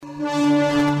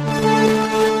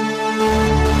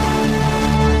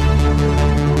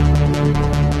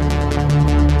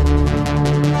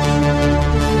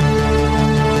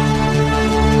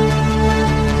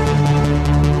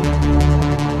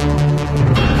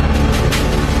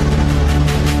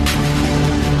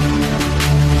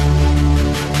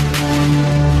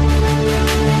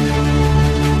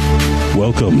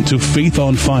to Faith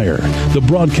on Fire, the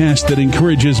broadcast that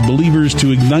encourages believers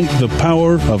to ignite the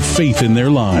power of faith in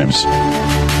their lives.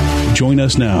 Join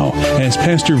us now as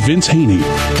Pastor Vince Haynie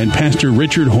and Pastor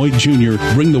Richard Hoyt Jr.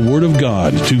 bring the Word of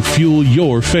God to fuel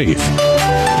your faith.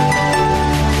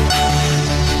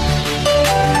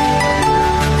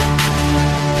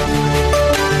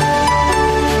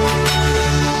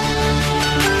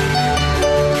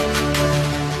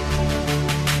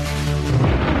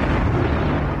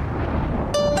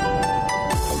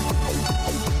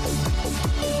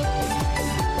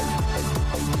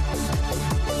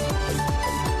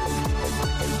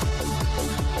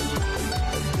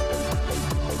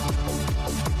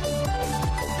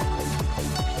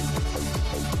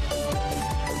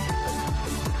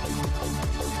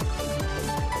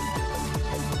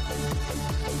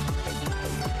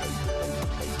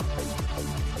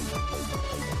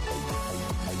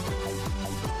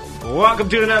 Welcome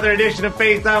to another edition of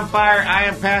Faith on Fire. I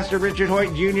am Pastor Richard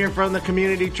Hoyt Jr. from the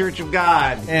Community Church of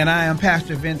God. And I am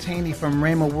Pastor Vince Haynie from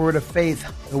Rhema Word of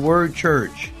Faith, the Word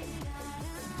Church.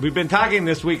 We've been talking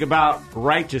this week about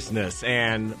righteousness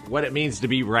and what it means to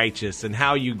be righteous and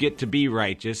how you get to be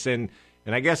righteous. And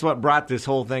I guess what brought this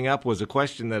whole thing up was a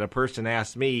question that a person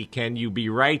asked me, can you be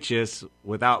righteous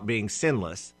without being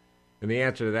sinless? And the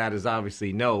answer to that is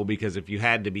obviously no, because if you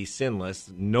had to be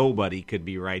sinless, nobody could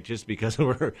be righteous because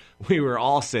we were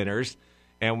all sinners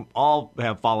and all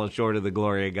have fallen short of the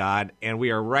glory of God. And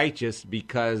we are righteous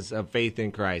because of faith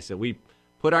in Christ. That we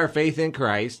put our faith in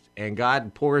Christ and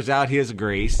God pours out his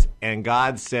grace and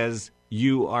God says,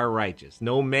 you are righteous.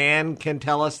 No man can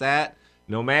tell us that.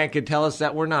 No man can tell us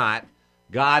that we're not.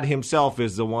 God himself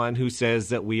is the one who says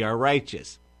that we are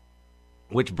righteous.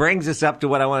 Which brings us up to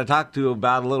what I want to talk to you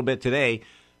about a little bit today.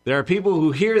 There are people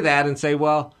who hear that and say,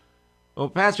 well,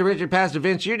 Pastor Richard, Pastor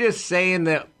Vince, you're just saying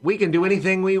that we can do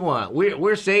anything we want.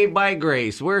 We're saved by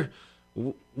grace. We're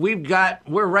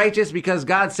righteous because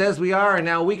God says we are, and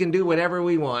now we can do whatever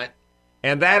we want.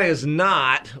 And that is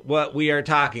not what we are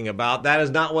talking about. That is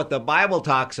not what the Bible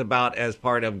talks about as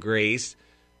part of grace.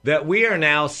 That we are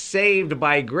now saved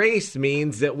by grace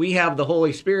means that we have the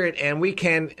Holy Spirit and we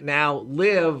can now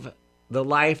live the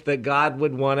life that God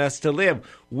would want us to live.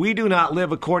 We do not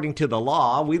live according to the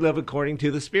law. We live according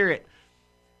to the Spirit.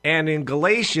 And in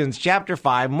Galatians chapter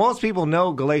 5, most people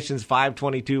know Galatians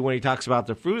 5:22 when he talks about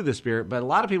the fruit of the Spirit, but a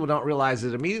lot of people don't realize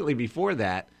that immediately before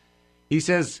that, he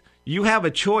says, you have a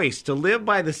choice to live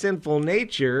by the sinful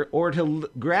nature or to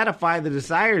gratify the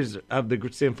desires of the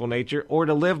sinful nature or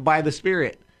to live by the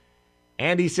Spirit.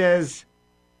 And he says,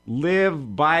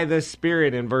 live by the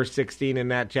Spirit in verse 16 in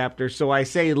that chapter. So I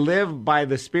say, live by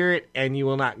the Spirit, and you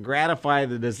will not gratify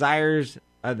the desires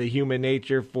of the human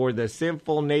nature, for the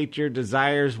sinful nature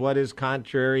desires what is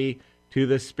contrary to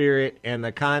the Spirit, and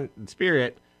the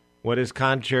Spirit what is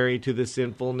contrary to the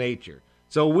sinful nature.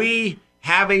 So we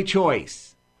have a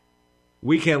choice.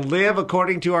 We can live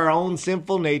according to our own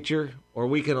sinful nature, or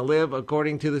we can live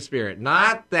according to the Spirit.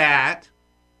 Not that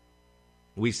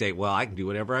we say, well, I can do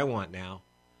whatever I want now.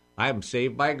 I am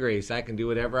saved by grace. I can do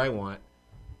whatever I want.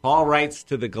 Paul writes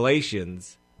to the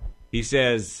Galatians, he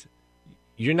says,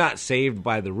 you're not saved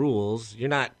by the rules. You're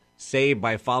not saved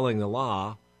by following the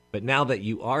law. But now that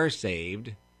you are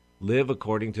saved, live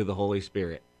according to the Holy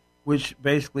Spirit. Which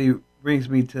basically brings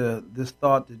me to this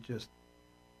thought that just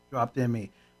dropped in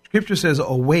me. Scripture says,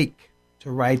 awake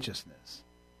to righteousness.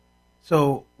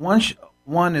 So once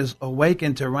one is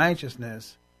awakened to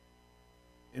righteousness,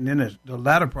 and then the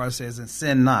latter part says, and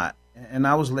sin not. And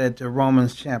I was led to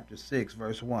Romans chapter 6,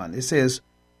 verse 1. It says,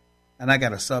 and I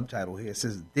got a subtitle here. It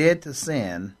says, dead to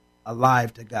sin,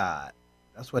 alive to God.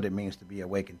 That's what it means to be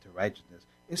awakened to righteousness.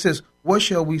 It says, what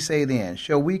shall we say then?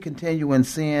 Shall we continue in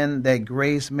sin that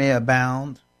grace may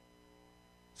abound?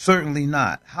 Certainly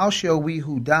not. How shall we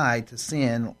who died to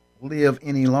sin live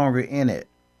any longer in it?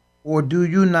 Or do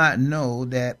you not know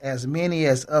that as many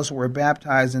as us were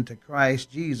baptized into Christ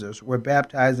Jesus were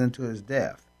baptized into his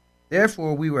death?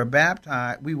 Therefore we were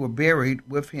buried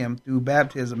with him through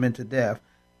baptism into death,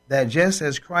 that just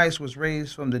as Christ was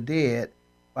raised from the dead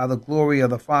by the glory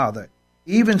of the Father,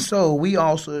 even so we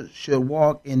also should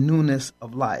walk in newness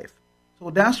of life. So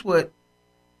that's what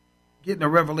getting a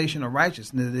revelation of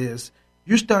righteousness is.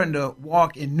 You're starting to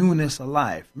walk in newness of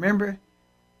life. Remember?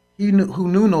 He who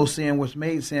knew no sin was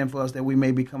made sin for us that we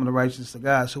may become the righteousness of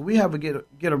God. So we have to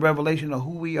get a revelation of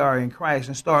who we are in Christ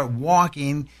and start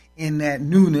walking in that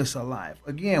newness of life.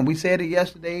 Again, we said it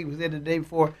yesterday, we said it the day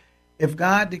before. If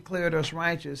God declared us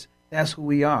righteous, that's who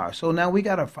we are. So now we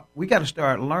gotta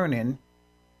start learning,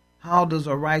 how does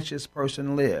a righteous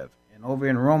person live? And over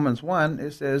in Romans 1,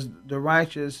 it says the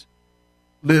righteous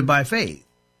live by faith.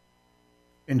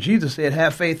 And Jesus said,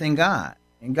 have faith in God.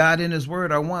 And God and his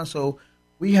word are one. So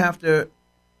we have to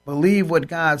believe what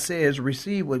God says,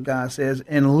 receive what God says,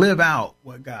 and live out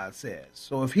what God says.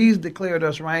 So if he's declared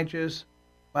us righteous,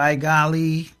 by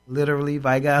golly, literally,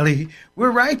 by golly,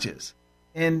 we're righteous.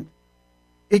 And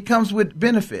it comes with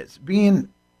benefits. Being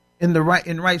in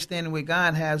right standing with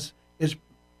God has its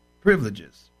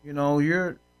privileges. You know,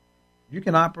 you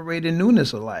can operate in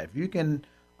newness of life. You can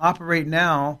operate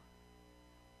now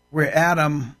where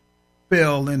Adam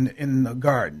fell in the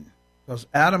garden, because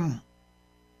Adam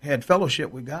had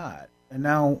fellowship with God, and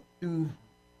now through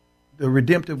the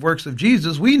redemptive works of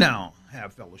Jesus, we now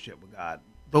have fellowship with God,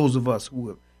 those of us who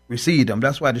have received him.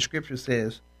 That's why the scripture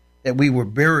says that we were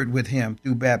buried with him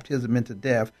through baptism into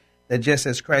death, that just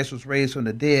as Christ was raised from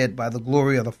the dead by the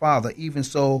glory of the Father, even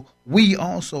so we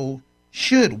also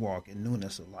should walk in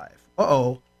newness of life.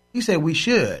 He said we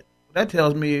should. That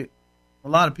tells me a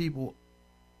lot of people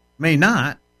may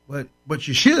not, but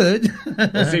you should.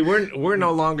 Well, see, we're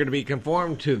no longer to be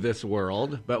conformed to this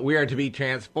world, but we are to be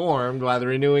transformed by the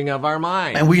renewing of our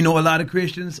mind. And we know a lot of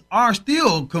Christians are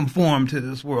still conformed to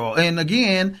this world. And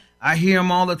again, I hear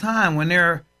them all the time when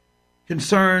they're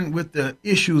concerned with the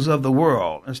issues of the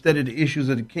world instead of the issues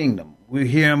of the kingdom. We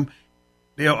hear them,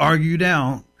 they'll argue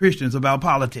down Christians about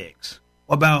politics,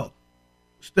 about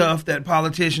stuff that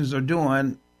politicians are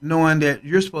doing, knowing that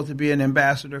you're supposed to be an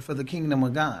ambassador for the kingdom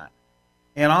of God.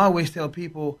 And I always tell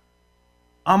people,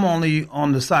 I'm only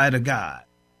on the side of God.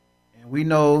 And we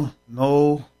know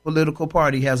no political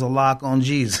party has a lock on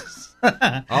Jesus.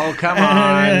 Oh, come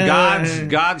on.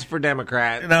 God's for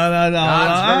Democrats. No.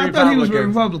 God's for I thought he was for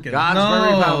Republicans. God's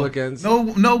for Republicans.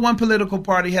 No one political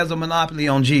party has a monopoly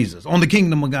on Jesus, on the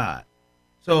kingdom of God.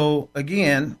 So,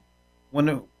 again, when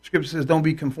the scripture says don't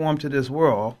be conformed to this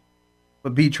world,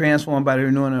 but be transformed by the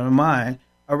renewing of the mind,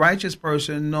 a righteous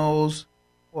person knows,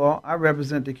 well, I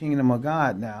represent the kingdom of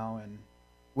God now, and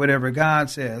whatever God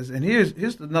says. And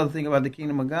here's another thing about the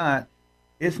kingdom of God.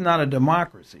 It's not a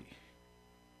democracy.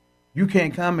 You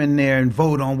can't come in there and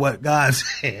vote on what God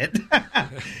said.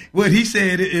 What he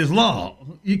said is law.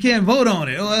 You can't vote on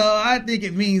it. Well, I think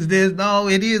it means this. No,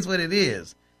 it is what it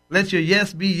is. Let your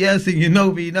yes be yes and your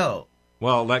no be no.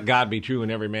 Well, let God be true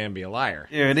and every man be a liar.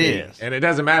 There it is. And it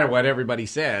doesn't matter what everybody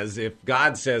says if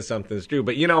God says something's true.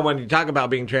 But, you know, when you talk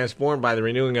about being transformed by the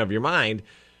renewing of your mind,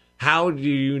 how do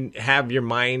you have your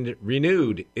mind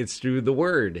renewed? It's through the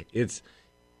Word. It's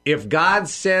if God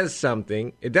says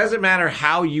something, it doesn't matter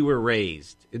how you were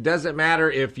raised. It doesn't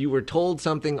matter if you were told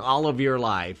something all of your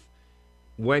life.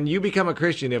 When you become a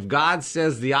Christian, if God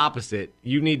says the opposite,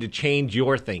 you need to change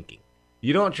your thinking.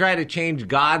 You don't try to change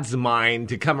God's mind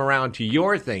to come around to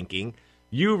your thinking.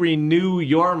 You renew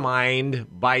your mind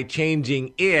by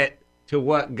changing it to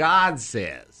what God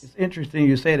says. It's interesting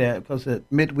you say that, because at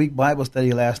midweek Bible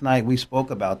study last night, we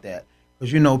spoke about that.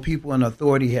 Because, you know, people in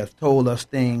authority have told us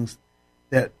things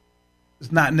that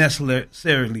is not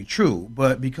necessarily true,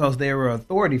 but because they were an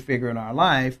authority figure in our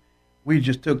life, we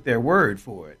just took their word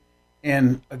for it.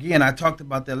 And again, I talked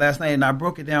about that last night, and I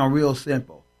broke it down real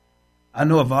simple. I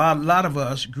know a lot of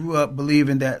us grew up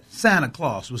believing that Santa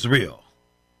Claus was real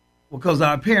because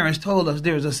our parents told us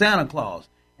there was a Santa Claus.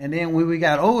 And then when we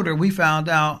got older, we found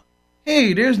out,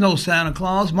 hey, there's no Santa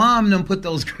Claus. Mom and them put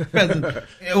those presents,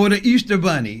 or the Easter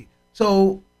Bunny.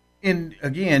 So, and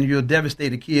again, you're a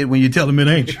devastated kid when you tell them it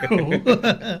ain't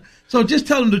true. So just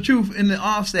tell them the truth in the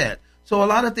offset. So a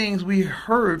lot of things we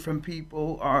heard from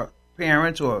people, our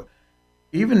parents or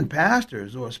even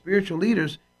pastors or spiritual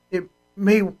leaders, it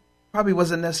probably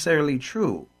wasn't necessarily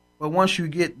true. But once you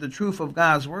get the truth of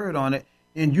God's word on it,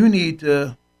 then you need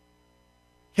to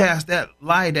cast that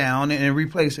lie down and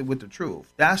replace it with the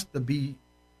truth. That's the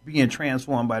being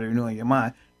transformed by the renewing of your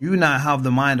mind. You now have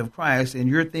the mind of Christ, and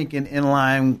you're thinking in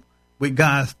line with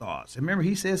God's thoughts. And remember,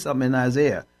 he said something in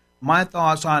Isaiah, my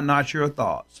thoughts are not your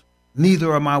thoughts,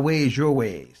 neither are my ways your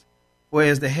ways. For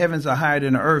as the heavens are higher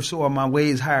than the earth, so are my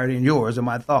ways higher than yours and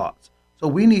my thoughts. So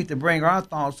we need to bring our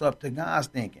thoughts up to God's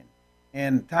thinking.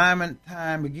 And time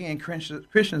again,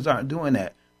 Christians aren't doing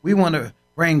that. We want to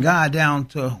bring God down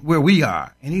to where we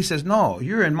are. And he says, no,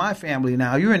 you're in my family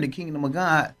now. You're in the kingdom of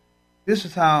God. This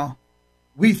is how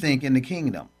we think in the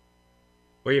kingdom.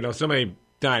 Well, you know, so many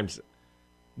times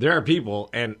there are people,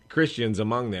 and Christians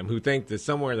among them, who think that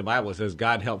somewhere in the Bible it says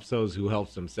God helps those who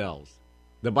help themselves.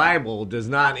 The Bible does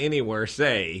not anywhere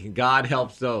say God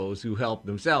helps those who help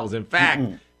themselves. In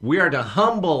fact, we are to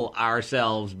humble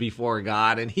ourselves before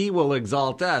God, and he will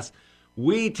exalt us.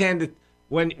 We tend to,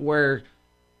 where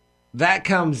that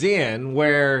comes in,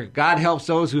 where God helps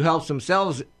those who help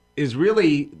themselves, is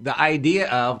really the idea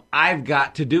of I've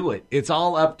got to do it. It's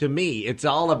all up to me. It's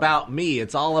all about me.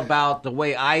 It's all about the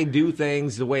way I do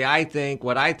things, the way I think,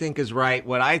 what I think is right,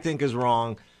 what I think is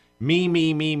wrong. Me,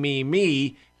 me, me, me,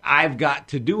 me. I've got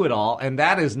to do it all. And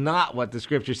that is not what the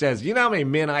scripture says. You know how many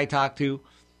men I talk to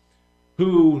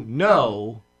who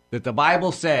know that the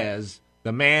Bible says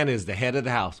the man is the head of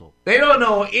the household? They don't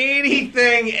know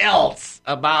anything else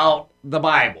about the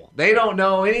Bible. They don't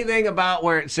know anything about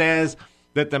where it says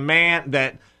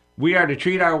that we are to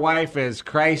treat our wife as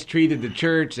Christ treated the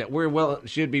church, that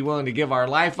should be willing to give our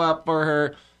life up for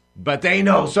her. But they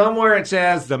know somewhere it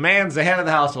says the man's the head of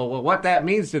the household. Well, what that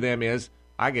means to them is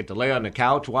I get to lay on the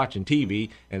couch watching TV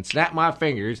and snap my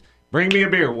fingers. Bring me a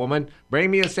beer, woman. Bring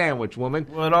me a sandwich, woman.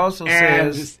 Well, it also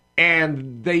says...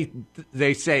 And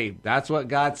they say that's what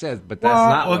God says, but that's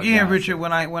not what again, God Richard,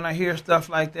 says. when I hear stuff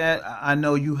like that, I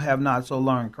know you have not so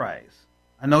learned Christ.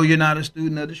 I know you're not a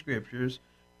student of the Scriptures,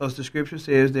 because the Scripture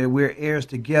says that we're heirs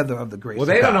together of the grace of God.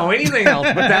 Well, they don't know anything else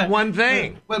but that one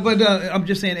thing. But I'm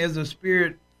just saying, as a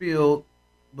Spirit-filled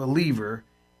believer,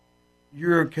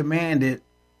 you're commanded.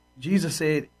 Jesus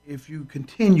said, if you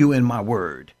continue in my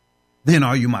word, then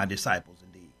are you my disciples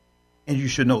indeed. And you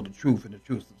should know the truth, and the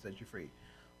truth will set you free.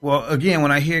 Well, again,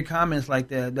 when I hear comments like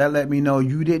that, that let me know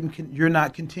you're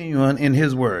not continuing in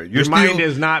his word. Your mind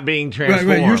is not being transformed.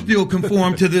 Right, you're still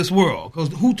conformed to this world. Because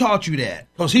who taught you that?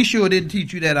 Because he sure didn't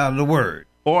teach you that out of the word.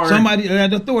 Or somebody,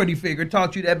 an authority figure,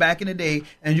 taught you that back in the day,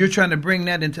 and you're trying to bring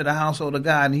that into the household of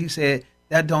God, and he said,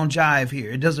 that don't jive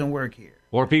here. It doesn't work here.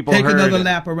 Or people take another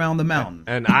lap around the mountain.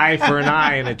 An eye for an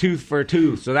eye and a tooth for a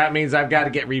tooth. So that means I've got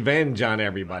to get revenge on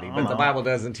everybody. But the Bible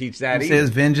doesn't teach that either. It says,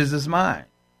 vengeance is mine.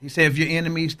 He said, if your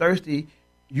enemy's thirsty,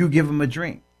 you give him a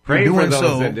drink. Pray for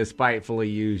those that despitefully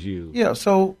use you. Yeah,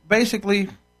 so basically,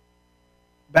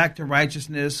 back to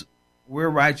righteousness. We're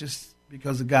righteous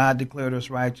because God declared us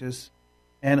righteous.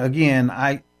 And again,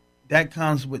 that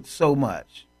comes with so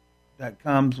much. That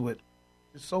comes with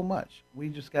so much. We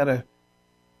just got to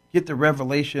get the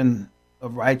revelation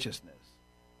of righteousness.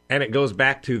 And it goes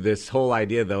back to this whole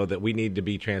idea, though, that we need to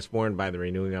be transformed by the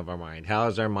renewing of our mind. How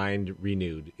is our mind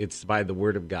renewed? It's by the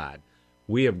Word of God.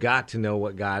 We have got to know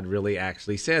what God really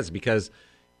actually says, because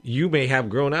you may have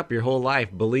grown up your whole life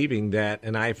believing that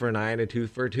an eye for an eye and a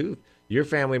tooth for a tooth. Your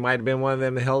family might have been one of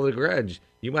them that held a grudge.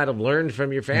 You might have learned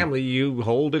from your family you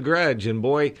hold a grudge. And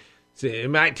boy, it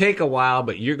might take a while,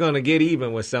 but you're going to get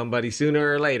even with somebody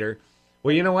sooner or later.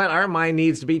 Well, you know what? Our mind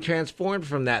needs to be transformed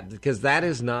from that, because that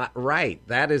is not right.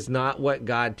 That is not what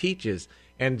God teaches.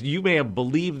 And you may have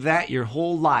believed that your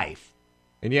whole life,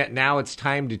 and yet now it's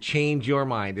time to change your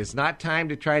mind. It's not time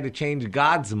to try to change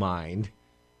God's mind.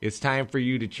 It's time for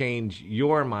you to change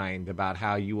your mind about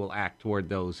how you will act toward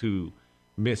those who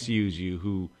misuse you,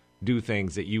 who do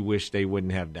things that you wish they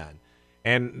wouldn't have done.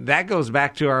 And that goes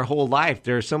back to our whole life.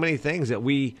 There are so many things that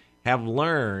we have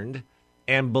learned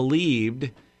and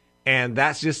believed, and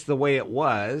that's just the way it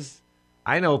was.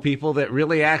 I know people that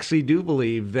really actually do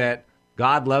believe that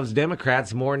God loves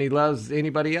Democrats more than he loves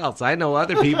anybody else. I know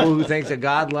other people who think that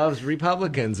God loves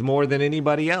Republicans more than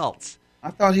anybody else.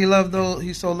 I thought he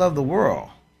so loved the world.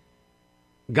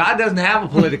 God doesn't have a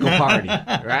political party,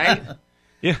 right?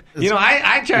 Yeah. You know,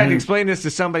 I tried to explain this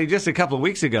to somebody just a couple of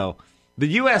weeks ago. The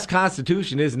U.S.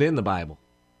 Constitution isn't in the Bible.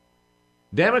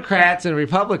 Democrats and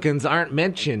Republicans aren't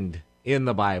mentioned in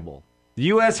the Bible. The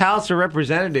U.S. House of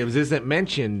Representatives isn't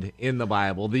mentioned in the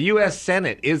Bible. The U.S.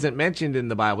 Senate isn't mentioned in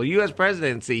the Bible. The U.S.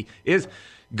 presidency is...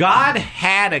 God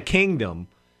had a kingdom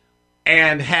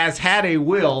and has had a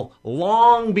will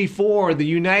long before the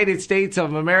United States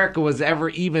of America was ever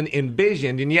even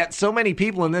envisioned. And yet so many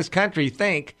people in this country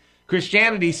think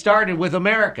Christianity started with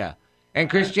America. And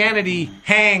Christianity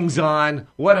hangs on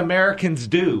what Americans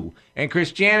do. And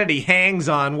Christianity hangs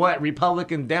on what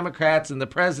Republican Democrats and the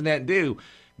president do.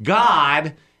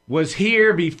 God was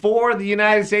here before the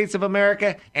United States of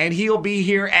America, and he'll be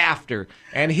here after.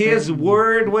 And his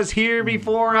word was here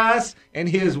before us, and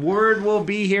his word will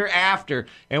be here after.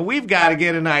 And we've got to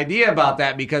get an idea about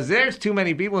that, because there's too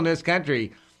many people in this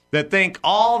country that think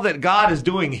all that God is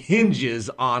doing hinges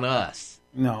on us.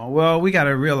 No, well, we got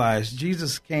to realize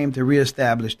Jesus came to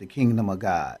reestablish the kingdom of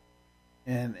God.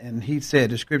 And he said,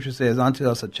 the scripture says, unto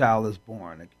us a child is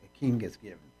born, a king is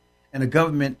given, and a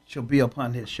government shall be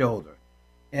upon his shoulder.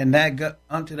 And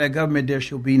unto that government there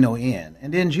shall be no end.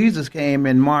 And then Jesus came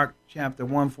in Mark chapter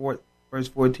 1, verse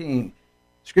 14.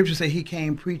 Scripture says he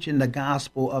came preaching the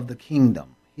gospel of the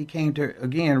kingdom. He came to,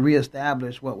 again,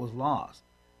 reestablish what was lost.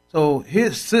 So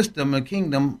his system, a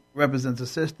kingdom, represents a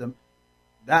system.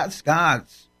 That's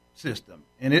God's system.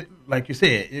 And it, like you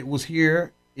said, it was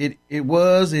here, it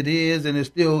was, it is, and it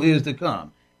still is to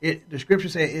come. The scripture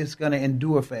says it's going to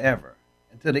endure forever.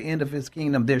 Until the end of his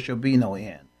kingdom, there shall be no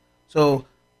end. So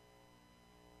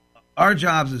our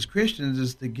jobs as Christians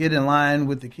is to get in line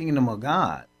with the kingdom of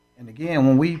God. And again,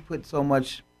 when we put so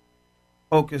much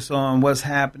focus on what's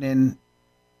happening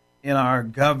in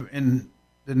in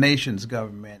the nation's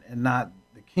government and not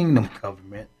the kingdom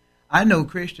government, I know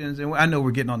Christians, and I know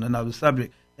we're getting on another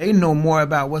subject, they know more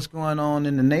about what's going on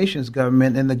in the nation's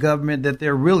government than the government that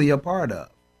they're really a part of.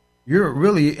 You're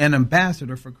really an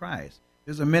ambassador for Christ.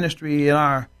 There's a ministry in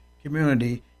our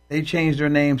community. They changed their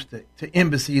names to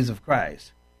Embassies of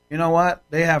Christ. You know what?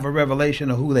 They have a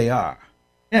revelation of who they are.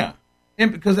 Yeah,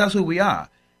 and because that's who we are.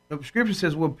 The scripture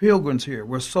says we're pilgrims here.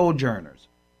 We're sojourners.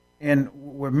 And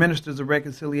we're ministers of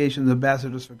reconciliation,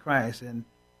 ambassadors for Christ. And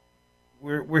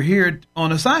we're here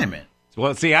on assignment.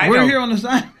 Well, see, we're here on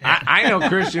assignment. I know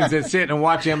Christians that sit and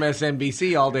watch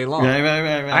MSNBC all day long.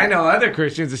 Right. I know other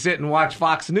Christians that sit and watch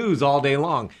Fox News all day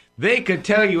long. They could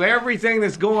tell you everything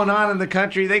that's going on in the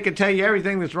country. They could tell you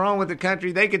everything that's wrong with the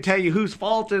country. They could tell you whose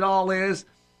fault it all is.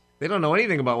 They don't know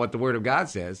anything about what the Word of God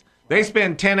says. They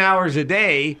spend 10 hours a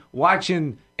day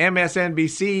watching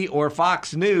MSNBC or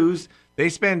Fox News. They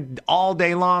spend all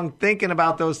day long thinking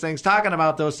about those things, talking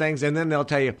about those things, and then they'll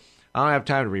tell you, I don't have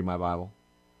time to read my Bible.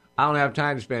 I don't have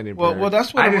time to spend in prayer. Well,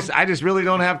 that's what I just really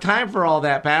don't have time for all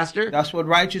that, Pastor. That's what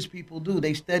righteous people do.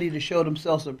 They study to show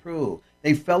themselves approved.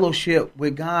 They fellowship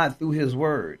with God through His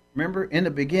Word. Remember, in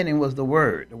the beginning was the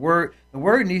Word. The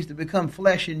Word needs to become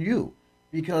flesh in you,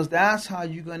 because that's how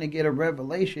you're going to get a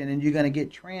revelation, and you're going to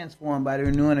get transformed by the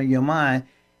renewing of your mind.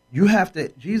 You have to.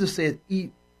 Jesus said,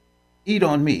 "Eat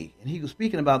on me," and He was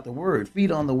speaking about the Word.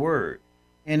 Feed on the Word.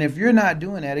 And if you're not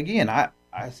doing that, again,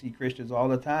 I see Christians all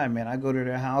the time, man. I go to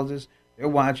their houses, they're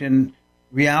watching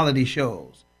reality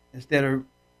shows instead of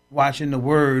watching the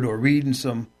Word or reading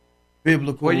some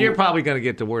biblical. Well, you're probably going to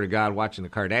get the Word of God watching the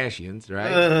Kardashians,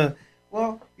 right?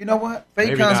 Well, you know what?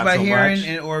 Faith comes by hearing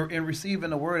and receiving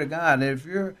the Word of God. And if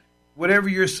whatever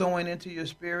you're sowing into your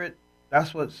spirit,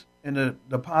 that's what's in the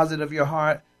deposit of your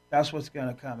heart, that's what's going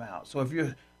to come out. So if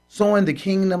you're sowing the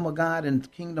kingdom of God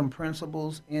and kingdom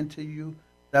principles into you,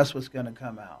 that's what's going to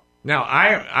come out. Now,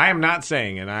 I am not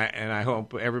saying, and I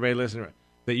hope everybody listening,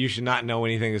 that you should not know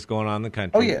anything that's going on in the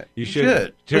country. Oh, yeah. You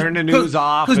should turn the news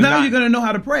off. Because now you're going to know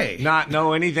how to pray. Not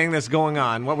know anything that's going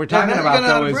on. What we're talking about,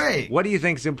 though, is what do you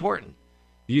think is important?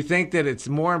 Do you think that it's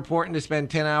more important to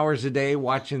spend 10 hours a day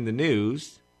watching the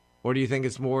news, or do you think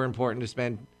it's more important to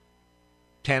spend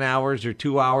 10 hours or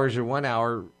 2 hours or 1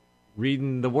 hour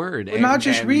reading the Word? Well, not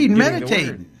just reading,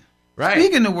 meditating. Right.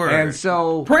 Speaking the Word. And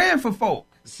so praying for folk.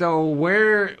 So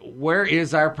where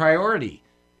is our priority?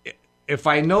 If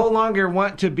I no longer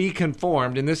want to be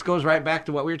conformed, and this goes right back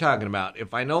to what we were talking about,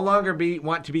 if I no longer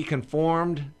want to be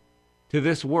conformed to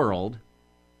this world,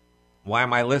 why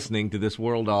am I listening to this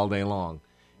world all day long?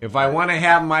 If I want to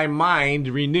have my mind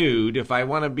renewed, if I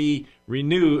want to be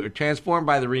renewed or transformed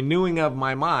by the renewing of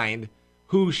my mind,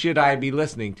 who should I be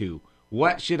listening to?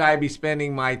 What should I be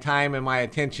spending my time and my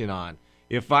attention on?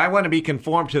 If I want to be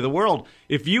conformed to the world,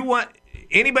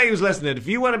 anybody who's listening, if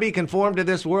you want to be conformed to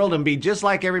this world and be just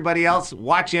like everybody else,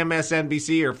 watch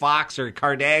MSNBC or Fox or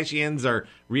Kardashians or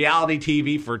reality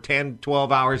TV for 10,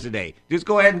 12 hours a day. Just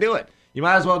go ahead and do it. You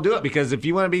might as well do it, because if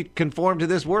you want to be conformed to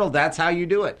this world, that's how you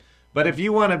do it. But if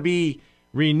you want to be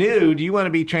renewed, you want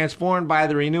to be transformed by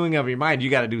the renewing of your mind, you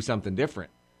got to do something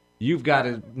different. You've got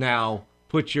to now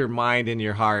put your mind and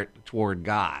your heart toward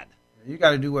God. You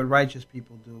got to do what righteous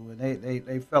people do, and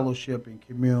they fellowship and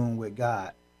commune with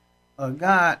God.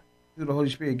 God, through the Holy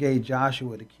Spirit, gave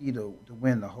Joshua the key to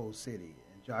win the whole city.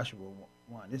 In Joshua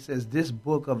 1, it says, "This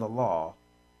book of the law,"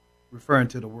 referring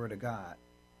to the Word of God,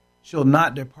 "shall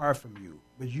not depart from you,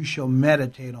 but you shall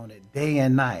meditate on it day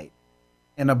and night,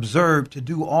 and observe to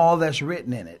do all that's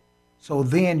written in it. So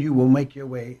then you will make your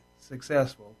way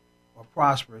successful or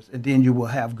prosperous, and then you will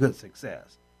have good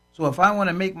success." So if I want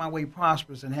to make my way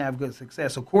prosperous and have good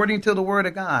success, according to the Word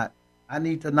of God, I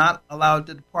need to not allow it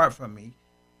to depart from me,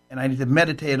 and I need to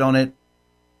meditate on it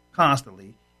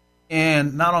constantly.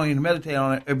 And not only to meditate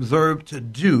on it, observe to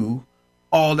do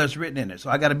all that's written in it. So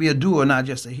I got to be a doer, not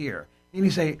just a hearer. Then he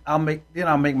say, I'll make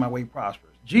my way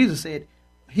prosperous. Jesus said,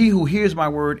 "He who hears my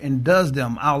word and does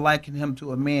them, I'll liken him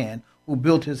to a man who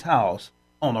built his house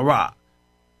on a rock."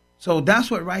 So that's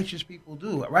what righteous people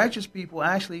do. Righteous people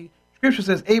actually, Scripture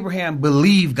says Abraham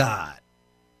believed God,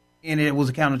 and it was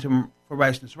accounted to him for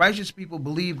righteousness. Righteous people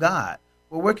believe God.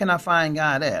 Well, where can I find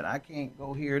God at? I can't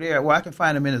go here or there. Well, I can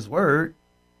find him in his word.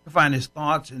 I can find his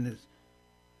thoughts and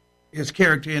his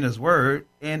character in his word.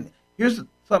 And here's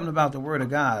something about the Word of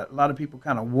God. A lot of people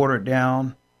kind of water it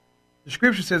down The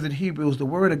scripture says in Hebrews, the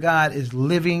word of God is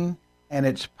living and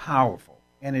it's powerful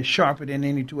and it's sharper than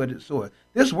any two-edged sword.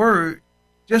 This word,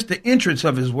 just the entrance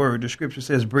of his word, the scripture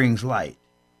says, brings light.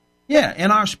 Yeah,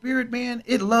 and our spirit, man,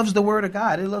 it loves the word of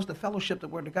God. It loves the fellowship of the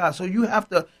word of God. So you have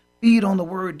to feed on the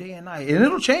word day and night. And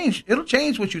it'll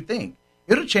change what you think.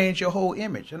 It'll change your whole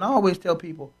image. And I always tell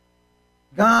people,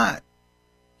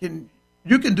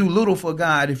 you can do little for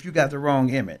God if you got the wrong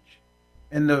image.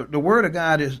 And the word of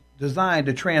God is designed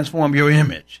to transform your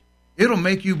image. It'll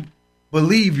make you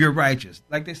believe you're righteous.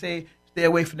 Like they say, stay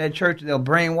away from that church. They'll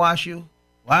brainwash you.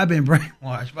 Well, I've been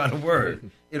brainwashed by the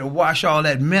word. It'll wash all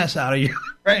that mess out of your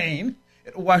brain.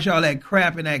 It'll wash all that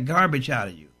crap and that garbage out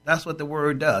of you. That's what the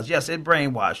word does. Yes, it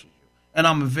brainwashes you. And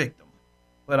I'm a victim.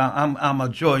 But I'm a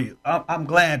joy. I'm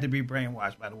glad to be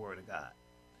brainwashed by the word of God.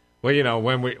 Well, you know,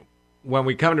 when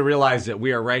we come to realize that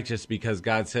we are righteous because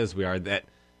God says we are, that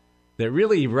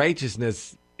really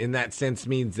righteousness in that sense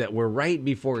means that we're right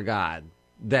before God,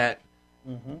 that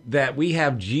we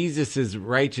have Jesus's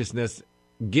righteousness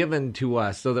given to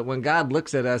us, so that when God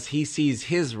looks at us, he sees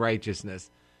his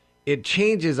righteousness. It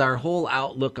changes our whole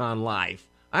outlook on life.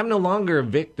 I'm no longer a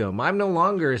victim. I'm no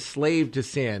longer a slave to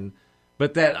sin,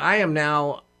 but that I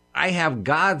have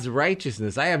God's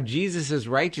righteousness. I have Jesus's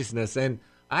righteousness, and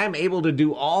I am able to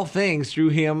do all things through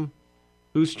him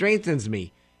who strengthens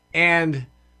me. And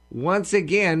once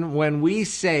again, when we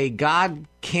say God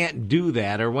can't do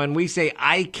that, or when we say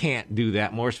I can't do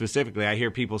that, more specifically, I hear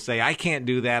people say, I can't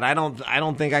do that. I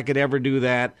don't think I could ever do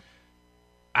that.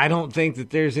 I don't think that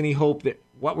there's any hope. That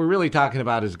what we're really talking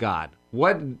about is God.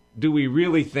 What do we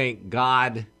really think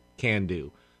God can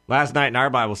do? Last night in our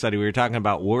Bible study, we were talking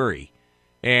about worry.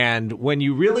 And when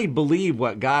you really believe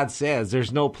what God says,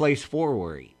 there's no place for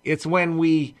worry. It's when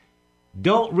we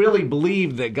don't really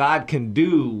believe that God can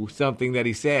do something that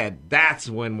he said, that's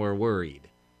when we're worried.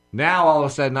 Now, all of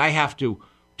a sudden, I have to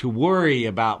worry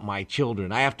about my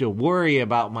children. I have to worry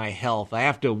about my health. I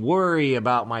have to worry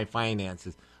about my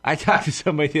finances. I talked to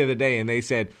somebody the other day, and they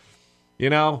said, you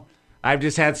know, I've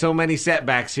just had so many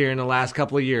setbacks here in the last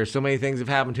couple of years. So many things have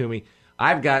happened to me.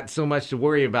 I've got so much to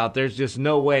worry about. There's just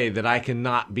no way that I can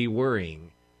not be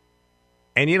worrying.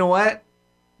 And you know what?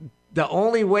 The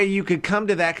only way you could come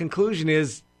to that conclusion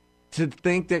is to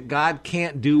think that God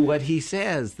can't do what he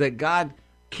says, that God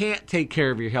can't take care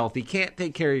of your health. He can't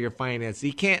take care of your finances.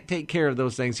 He can't take care of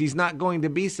those things. He's not going to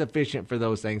be sufficient for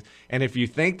those things. And if you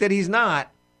think that he's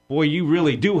not, boy, you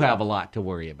really do have a lot to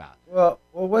worry about. Well,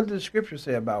 what did the scripture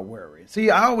say about worry? See,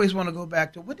 I always want to go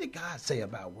back to what did God say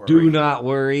about worry? Do not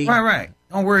worry. Right.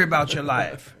 Don't worry about your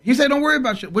life. He said don't worry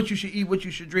about what you should eat, what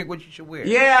you should drink, what you should wear.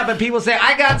 Yeah, but people say,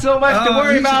 I got so much to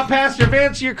worry about, Pastor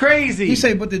Vince, you're crazy. He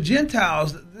said, but the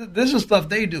Gentiles, this is stuff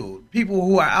they do. People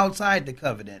who are outside the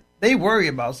covenant, they worry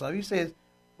about stuff. He says,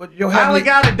 but I only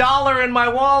got $1 in my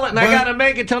wallet, and I got to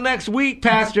make it till next week,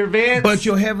 Pastor Vince. But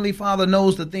your heavenly Father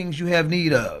knows the things you have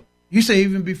need of. You say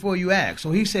even before you ask.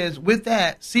 So he says, with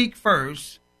that, seek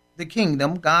first the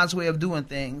kingdom, God's way of doing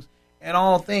things, and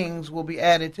all things will be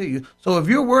added to you. So if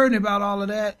you're worried about all of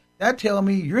that, that tells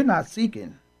me you're not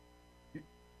seeking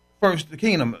first the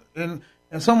kingdom. And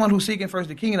someone who's seeking first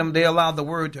the kingdom, they allow the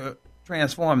word to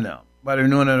transform them by the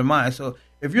renewing of their mind. So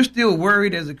if you're still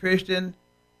worried as a Christian,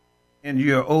 and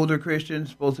you're an older Christian,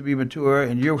 supposed to be mature,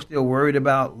 and you're still worried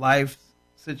about life's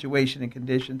situation and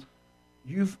conditions,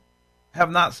 you have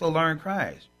not so learned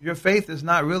Christ. Your faith is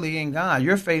not really in God.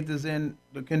 Your faith is in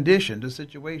the condition, the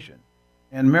situation.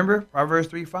 And remember, Proverbs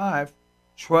 3:5,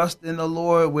 trust in the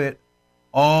Lord with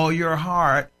all your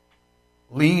heart.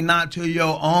 Lean not to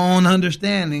your own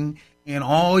understanding. In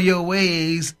all your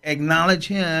ways, acknowledge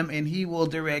him, and he will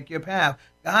direct your path.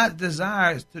 God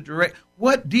desires to direct.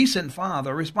 What decent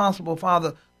father, responsible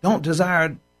father, don't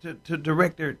desire to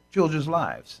direct their children's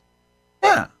lives?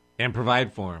 Yeah. And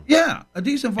provide for them. Yeah, a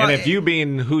decent father. And if you,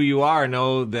 being who you are,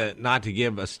 know that not to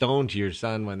give a stone to your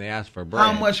son when they ask for bread.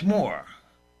 How much more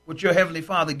would your heavenly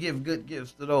Father give good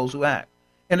gifts to those who act?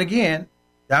 And again,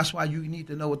 that's why you need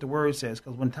to know what the word says,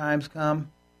 because when times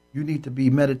come, you need to be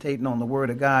meditating on the word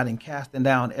of God and casting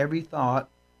down every thought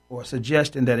or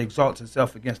suggestion that exalts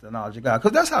itself against the knowledge of God.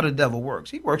 Because that's how the devil works.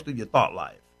 He works through your thought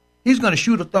life. He's going to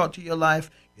shoot a thought to your life.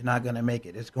 You're not going to make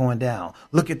it. It's going down.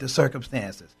 Look at the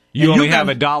circumstances. You only have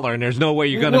 $1, and there's no way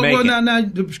you're going to make it. Now,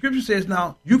 the scripture says,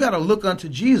 now, you got to look unto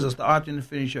Jesus, the author and the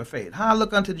finisher of faith. How I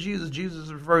look unto Jesus, Jesus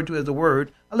is referred to as the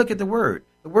word. I look at the word.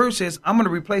 The word says, I'm going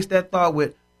to replace that thought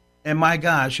with, and my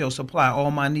God shall supply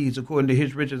all my needs according to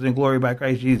his riches and glory by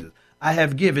Christ Jesus. I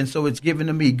have given, so it's given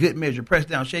to me, good measure, pressed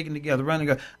down, shaken together, running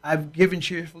over. I've given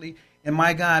cheerfully, and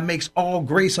my God makes all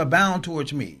grace abound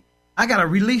towards me. I got to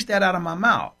release that out of my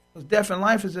mouth, because death and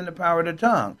life is in the power of the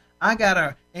tongue.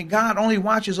 and God only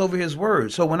watches over his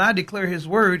word. So when I declare his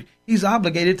word, he's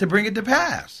obligated to bring it to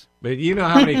pass. But you know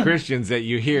how many Christians that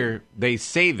you hear, they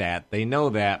say that, they know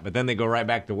that, but then they go right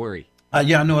back to worry.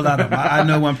 Yeah, I know a lot of them. I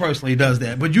know one personally does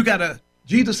that. But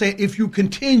Jesus said, if you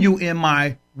continue in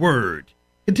my word,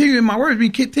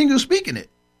 means continue speaking it.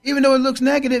 Even though it looks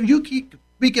negative, you keep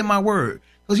speaking my word.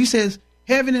 Because he says,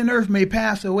 heaven and earth may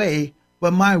pass away,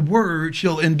 but my word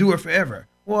shall endure forever.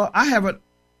 Well,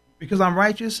 because I'm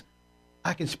righteous,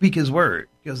 I can speak his word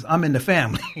because I'm in the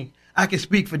family. I can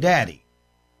speak for daddy.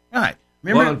 All right.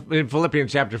 Remember? Well, in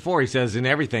Philippians chapter 4, he says, in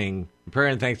everything, prayer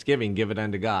and thanksgiving, give it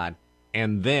unto God,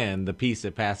 and then the peace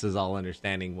that passes all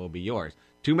understanding will be yours.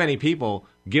 Too many people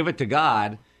give it to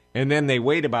God, and then they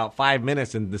wait about 5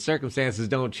 minutes, and the circumstances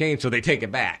don't change, so they take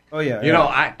it back. Oh, yeah. You know,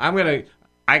 I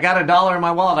got $1 in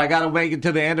my wallet. I got to make it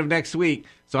to the end of next week,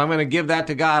 so I'm going to give that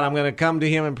to God. I'm going to come to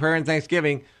him in prayer and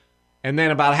thanksgiving, and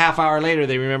then about a half hour later,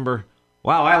 they remember,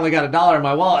 wow, I only got $1 in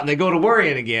my wallet, and they go to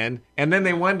worrying again, and then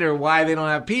they wonder why they don't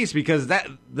have peace, because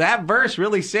that verse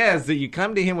really says that you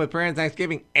come to him with prayer and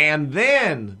thanksgiving, and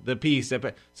then the peace.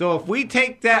 So if we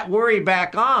take that worry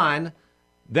back on,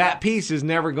 that peace is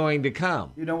never going to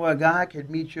come. You know what? God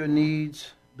can meet your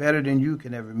needs better than you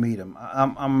can ever meet them.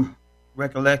 I'm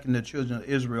recollecting the children of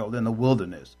Israel in the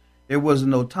wilderness. There was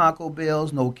no Taco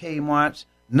Bells, no Kmart's,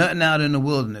 nothing out in the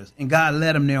wilderness, and God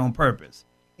led them there on purpose,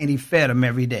 and he fed them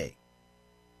every day.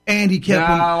 And he kept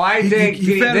them. No, I think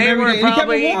they were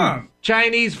probably eating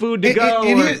Chinese food to go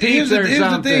or pizza or something.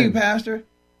 Here's the thing, Pastor.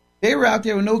 They were out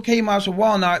there with no Kmart's or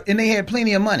Walmart, and they had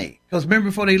plenty of money. Because remember,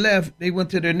 before they left, they went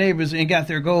to their neighbors and got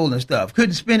their gold and stuff.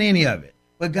 Couldn't spend any of it.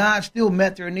 But God still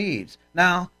met their needs.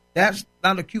 Now, that's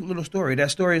not a cute little story.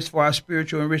 That story is for our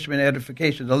spiritual enrichment and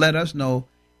edification, to let us know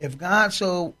if God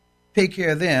so take care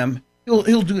of them,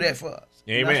 he'll do that for us.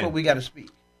 Amen. That's what we got to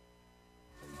speak.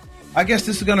 I guess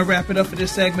this is going to wrap it up for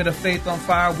this segment of Faith on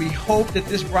Fire. We hope that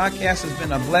this broadcast has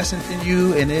been a blessing to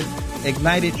you and it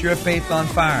ignited your faith on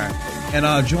fire.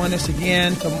 And join us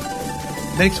again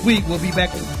next week. We'll be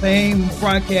back with the same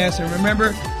broadcast. And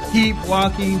remember, keep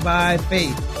walking by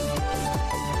faith.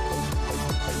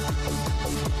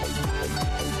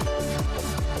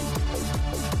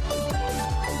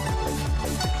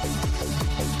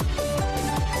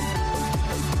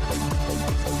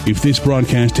 If this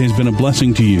broadcast has been a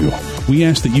blessing to you, we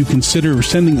ask that you consider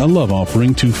sending a love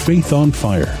offering to Faith on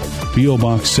Fire, P.O.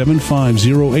 Box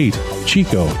 7508,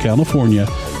 Chico, California,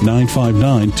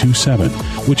 95927,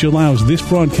 which allows this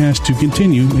broadcast to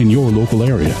continue in your local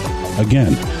area.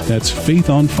 Again, that's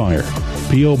Faith on Fire,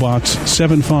 P.O. Box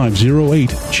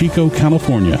 7508, Chico,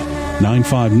 California,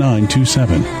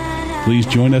 95927. Please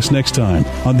join us next time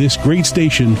on this great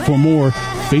station for more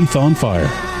Faith on Fire.